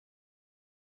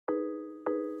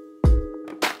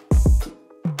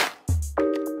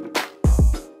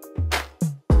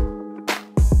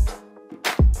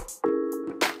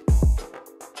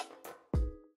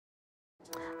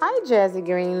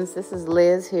Jazigreens, this is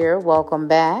Liz here. Welcome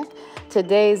back.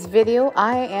 Today's video,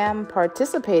 I am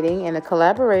participating in a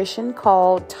collaboration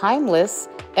called Timeless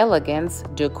Elegance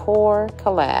Decor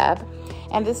Collab.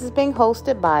 And this is being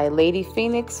hosted by Lady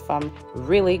Phoenix from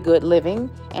Really Good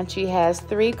Living. And she has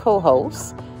 3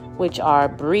 co-hosts, which are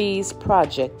Breeze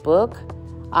Project Book,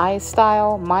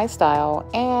 IStyleMyStyle,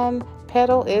 and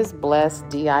Petalisbless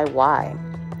DIY.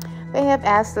 They have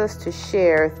asked us to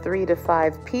share 3 to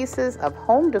 5 pieces of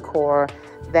home decor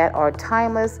that are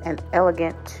timeless and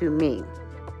elegant to me.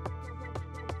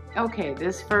 Okay,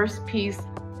 this first piece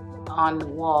on the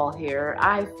wall here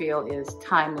I feel is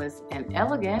timeless and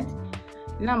elegant.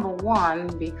 Number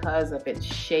 1, because of its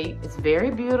shape. It's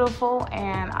very beautiful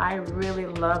and I really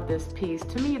love this piece.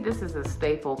 To me, this is a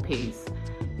staple piece.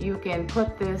 You can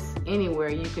put this anywhere.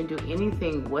 You can do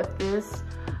anything with this.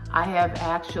 I have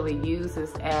actually used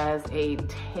this as a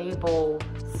table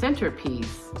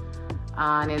centerpiece,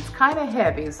 and it's kind of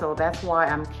heavy, so that's why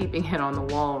I'm keeping it on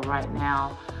the wall right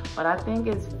now. But I think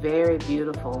it's very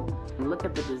beautiful. Look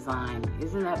at the design.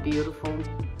 Isn't that beautiful?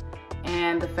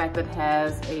 And the fact that it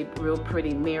has a real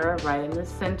pretty mirror right in the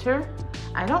center.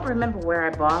 I don't remember where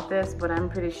I bought this, but I'm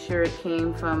pretty sure it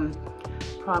came from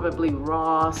probably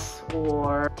Ross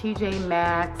or TJ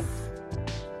Maxx.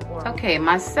 Okay,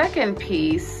 my second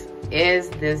piece is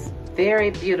this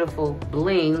very beautiful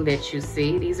bling that you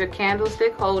see. These are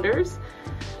candlestick holders.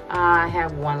 I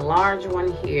have one large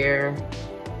one here,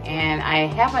 and I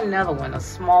have another one, a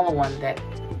smaller one that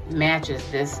matches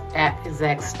this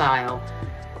exact style.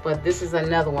 But this is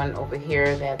another one over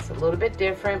here that's a little bit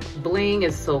different. Bling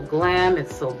is so glam,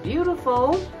 it's so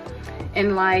beautiful.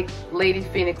 And like Lady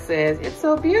Phoenix says, it's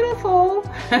so beautiful.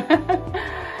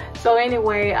 So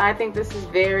anyway, I think this is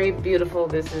very beautiful.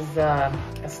 This is a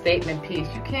statement piece.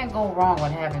 You can't go wrong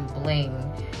with having bling.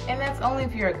 And that's only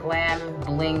if you're a glam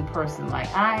bling person like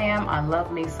I am. I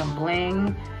love me some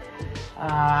bling.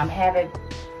 I have it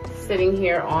sitting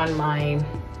here on my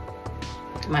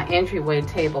entryway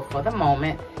table for the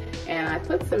moment. And I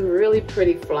put some really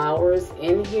pretty flowers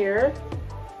in here.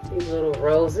 These little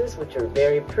roses, which are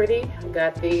very pretty. I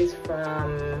got these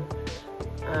from,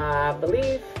 I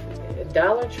believe,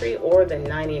 Dollar Tree or the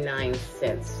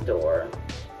 99-cent store.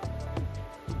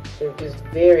 They're just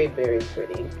very, very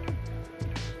pretty.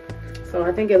 So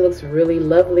I think it looks really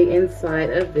lovely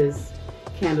inside of this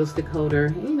candlestick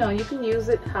holder. You know, you can use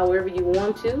it however you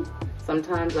want to.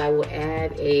 Sometimes I will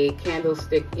add a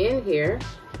candlestick in here,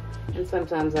 and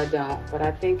sometimes I don't. But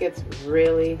I think it's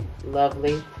really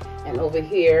lovely. And over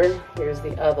here, here's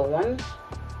the other one.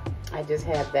 I just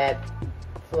have that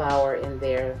flower in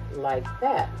there like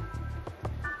that.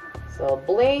 So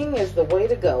bling is the way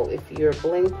to go if you're a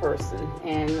bling person.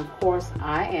 And of course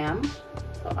I am.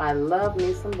 So I love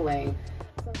me some bling.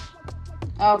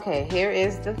 Okay, here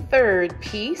is the third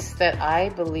piece that I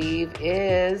believe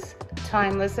is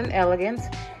timeless and elegant.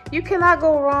 You cannot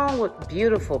go wrong with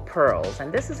beautiful pearls.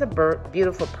 And this is a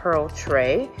beautiful pearl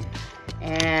tray.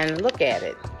 And look at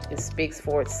it. It speaks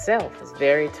for itself. It's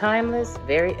very timeless,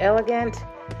 very elegant.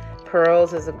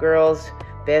 Pearls is a girl's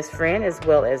best friend as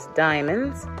well as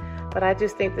diamonds. But I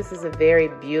just think this is a very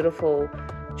beautiful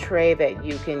tray that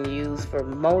you can use for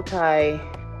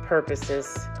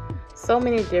multi-purposes. So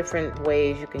many different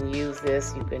ways you can use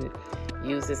this. You can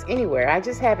use this anywhere. I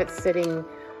just have it sitting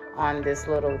on this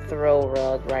little throw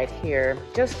rug right here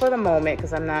just for the moment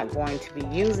because I'm not going to be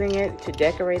using it to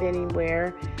decorate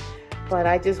anywhere. But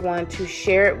I just wanted to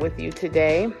share it with you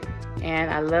today. And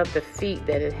I love the feet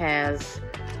that it has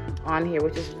on here,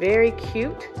 which is very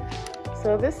cute.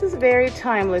 So this is very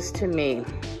timeless to me.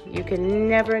 You can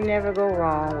never go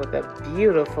wrong with a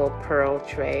beautiful pearl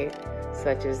tray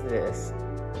such as this.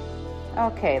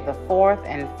 Okay, the fourth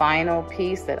and final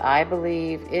piece that I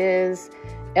believe is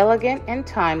elegant and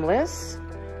timeless,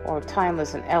 or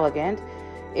timeless and elegant,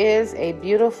 is a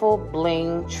beautiful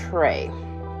bling tray.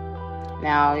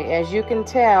 Now, as you can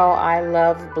tell, I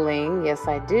love bling. Yes,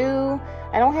 I do.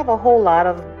 I don't have a whole lot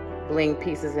of bling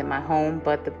pieces in my home,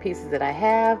 but the pieces that I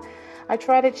have, I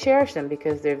try to cherish them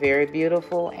because they're very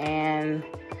beautiful and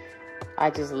I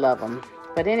just love them.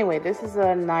 But anyway, this is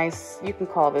a nice, you can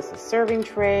call this a serving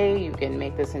tray. You can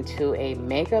make this into a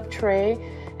makeup tray.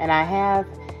 And I have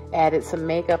added some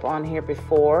makeup on here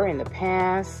before in the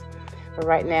past. But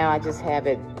right now I just have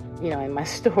it, you know, in my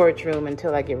storage room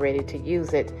until I get ready to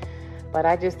use it. But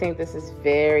I just think this is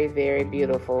very, very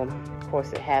beautiful. Of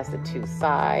course, it has the 2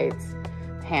 sides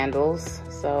handles.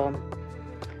 So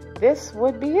this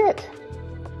would be it.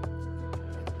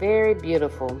 Very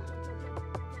beautiful.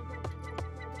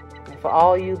 And for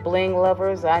all you bling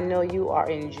lovers, I know you are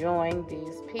enjoying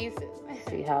these pieces.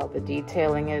 See how the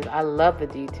detailing is. I love the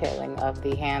detailing of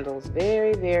the handles.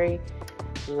 Very, very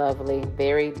lovely,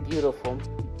 very beautiful.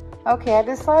 Okay, I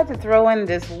decided to throw in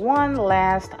this one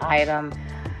last item.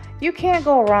 You can't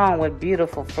go wrong with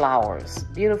beautiful flowers.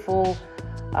 Beautiful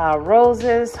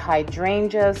roses,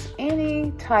 hydrangeas,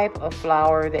 any type of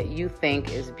flower that you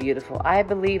think is beautiful. I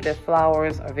believe that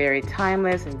flowers are very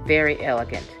timeless and very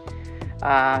elegant.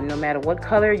 No matter what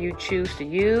color you choose to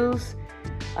use,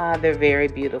 they're very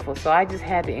beautiful. So I just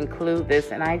had to include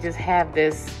this, and I just have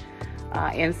this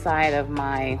inside of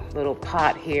my little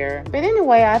pot here. But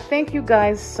anyway, I thank you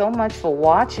guys so much for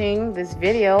watching this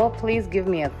video. Please give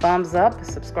me a thumbs up,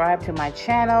 subscribe to my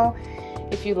channel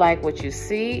if you like what you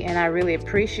see, and I really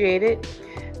appreciate it.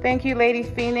 Thank you, Lady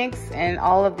Phoenix, and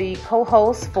all of the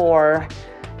co-hosts for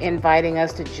inviting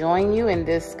us to join you in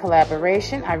this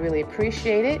collaboration. I really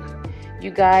appreciate it.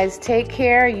 You guys take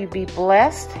care, you be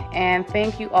blessed, and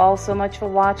thank you all so much for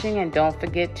watching, and don't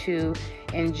forget to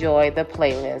enjoy the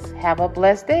playlist. Have a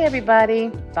blessed day, everybody.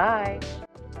 Bye.